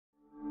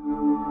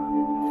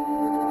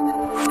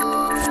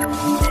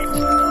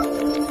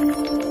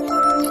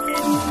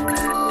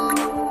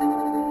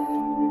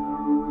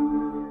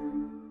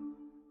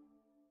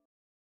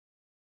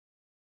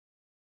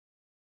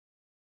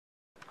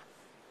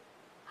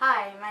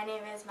Hi, my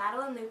name is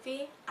Madeline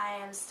Lupi. I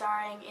am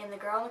starring in The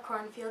Girl in the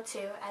Cornfield 2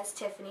 as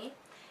Tiffany,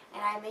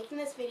 and I am making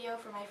this video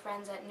for my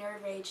friends at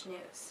Nerd Rage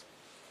News.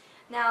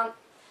 Now,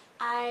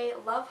 I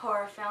love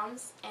horror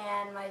films,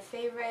 and my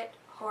favorite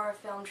horror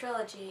film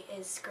trilogy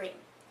is Scream.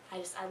 I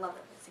love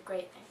it. It's a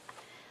great thing.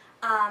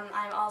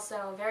 I'm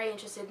also very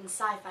interested in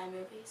sci-fi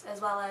movies, as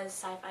well as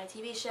sci-fi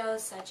TV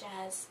shows such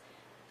as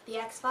The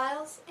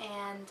X-Files,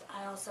 and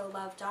I also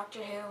love Doctor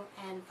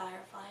Who and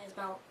Firefly,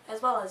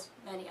 as well as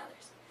many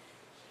others.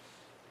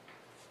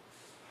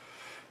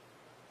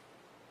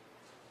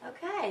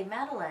 Okay,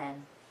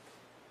 Madeline,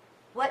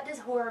 what does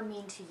horror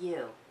mean to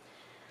you?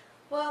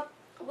 Well,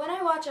 when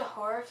I watch a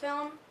horror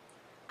film,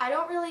 I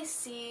don't really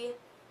see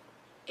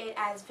it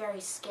as very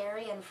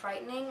scary and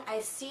frightening. I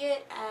see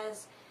it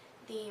as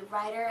the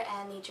writer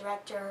and the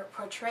director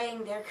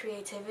portraying their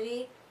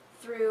creativity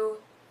through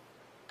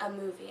a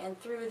movie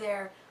and through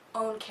their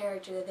own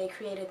character that they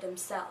created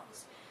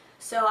themselves.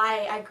 So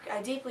I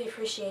deeply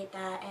appreciate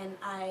that, and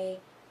I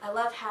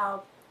love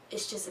how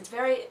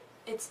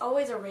it's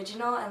always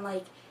original, and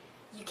like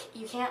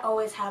you can't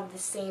always have the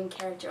same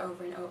character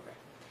over and over.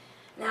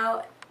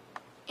 Now,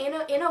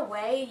 in a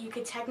way, you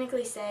could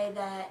technically say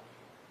that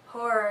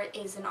horror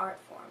is an art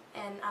form,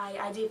 and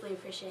I deeply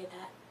appreciate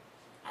that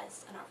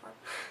as an art form.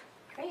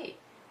 Great.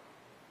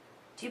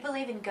 Do you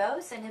believe in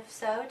ghosts, and if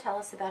so, tell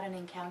us about an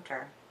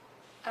encounter.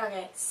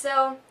 Okay,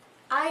 so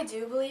I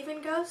do believe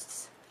in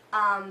ghosts,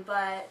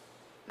 but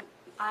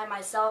I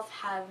myself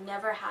have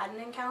never had an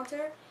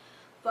encounter,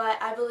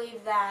 but I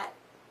believe that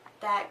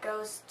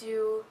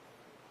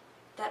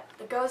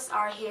the ghosts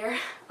are here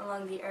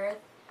along the earth,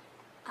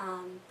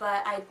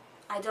 but I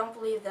don't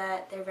believe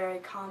that they're very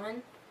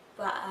common,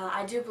 but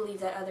I do believe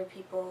that other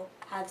people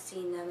have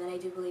seen them, and I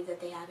do believe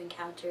that they have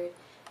encountered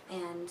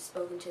and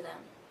spoken to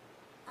them.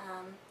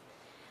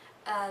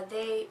 I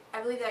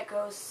believe that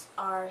ghosts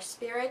are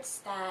spirits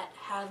that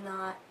have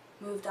not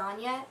moved on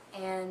yet,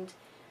 and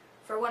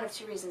for one of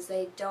two reasons: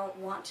 they don't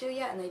want to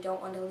yet, and they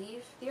don't want to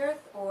leave the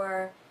earth,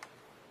 or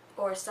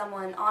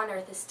someone on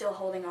earth is still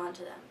holding on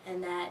to them,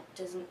 and that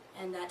doesn't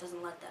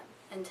let them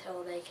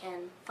until they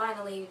can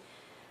finally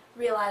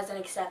realize and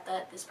accept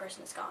that this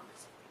person is gone.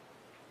 So,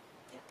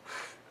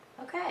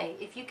 yeah. Okay,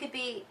 if you could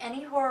be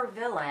any horror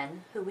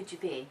villain, who would you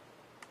be?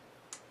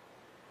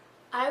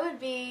 I would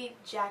be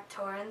Jack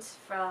Torrance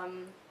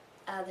from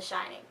The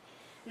Shining.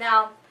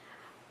 Now,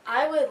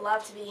 I would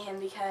love to be him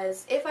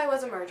because if I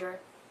was a murderer,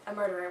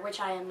 which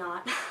I am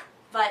not,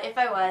 but if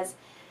I was,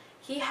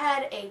 he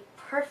had a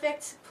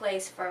perfect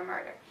place for a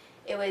murder.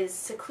 It was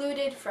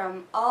secluded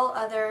from all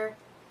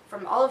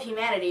of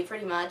humanity,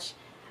 pretty much.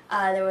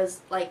 There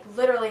was like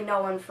literally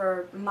no one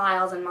for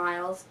miles and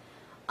miles.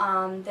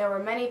 There were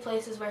many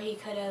places where he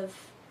could have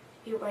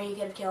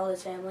killed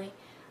his family,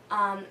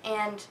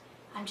 and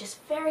I'm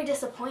just very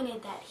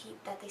disappointed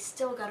that they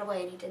still got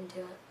away and he didn't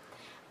do it.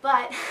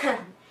 But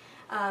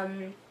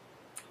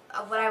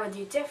what I would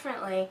do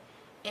differently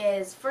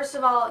is, first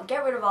of all,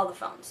 get rid of all the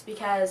phones,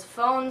 because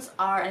phones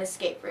are an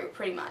escape route,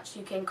 pretty much.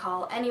 You can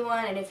call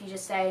anyone, and if you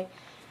just say,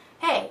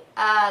 hey,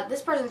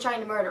 this person's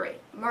trying to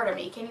murder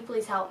me, can you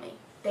please help me?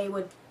 They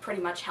would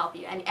pretty much help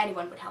you, and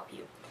anyone would help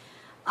you.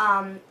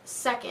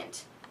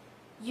 Second,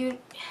 you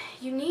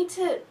need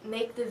to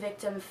make the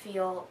victim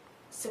feel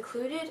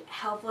secluded,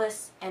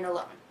 helpless, and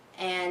alone,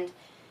 and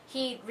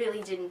he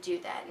really didn't do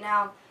that.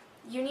 Now,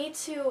 you need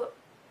to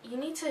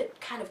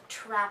kind of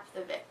trap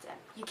the victim.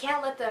 You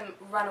can't let them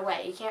run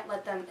away. You can't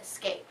let them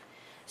escape.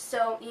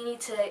 So you need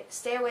to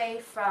stay away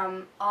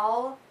from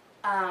all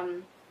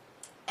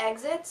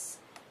exits,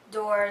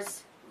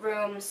 doors,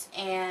 rooms,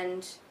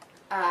 and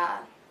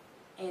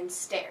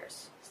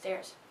stairs.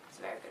 Stairs is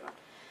a very good one.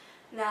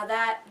 Now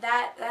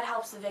that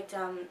helps the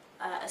victim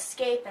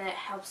escape, and it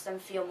helps them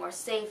feel more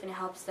safe, and it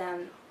helps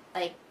them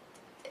like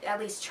at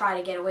least try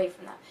to get away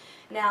from them.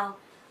 Now,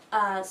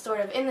 sort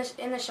of in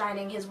the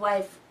Shining, his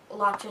wife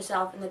locked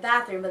herself in the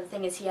bathroom, but the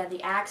thing is, he had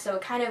the axe, so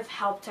it kind of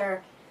helped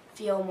her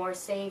feel more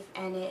safe,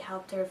 and it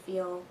helped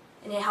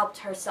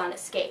her son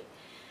escape.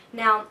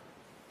 Now,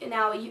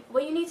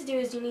 what you need to do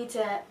is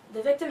the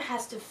victim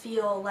has to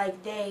feel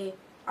like they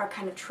are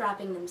kind of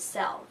trapping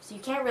themselves. You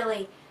can't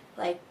really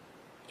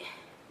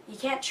you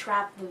can't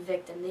trap the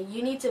victim.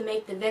 You need to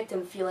make the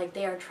victim feel like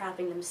they are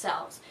trapping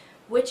themselves,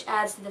 which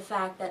adds to the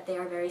fact that they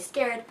are very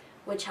scared,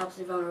 which helps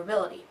the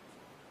vulnerability.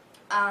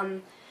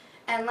 And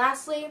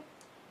lastly,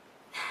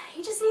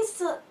 he just needs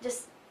to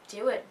just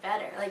do it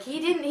better. Like he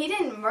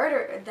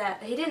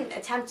didn't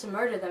attempt to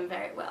murder them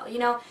very well. You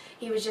know,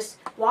 he was just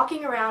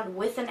walking around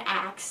with an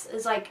axe.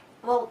 It's like,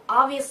 well,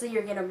 obviously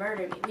you're gonna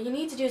murder me. What you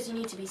need to do is you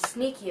need to be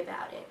sneaky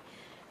about it,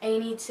 and you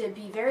need to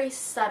be very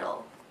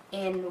subtle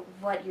in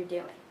what you're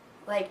doing.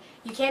 Like,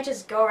 you can't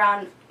just go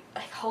around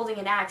like holding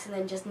an axe and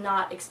then just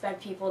not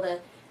expect people to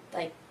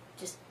like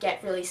just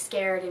get really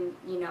scared and,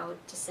 you know,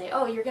 just say,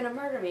 oh, you're gonna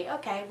murder me.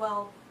 Okay,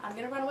 well, I'm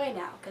gonna run away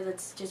now, because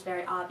it's just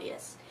very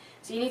obvious.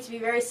 So you need to be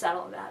very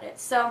subtle about it.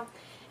 So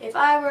if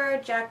I were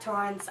Jack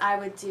Torrance, I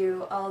would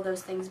do all of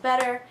those things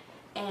better,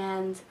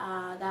 and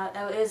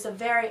that is a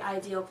very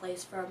ideal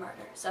place for a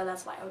murder. So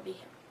that's why it would be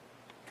him.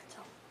 So,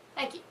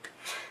 thank you.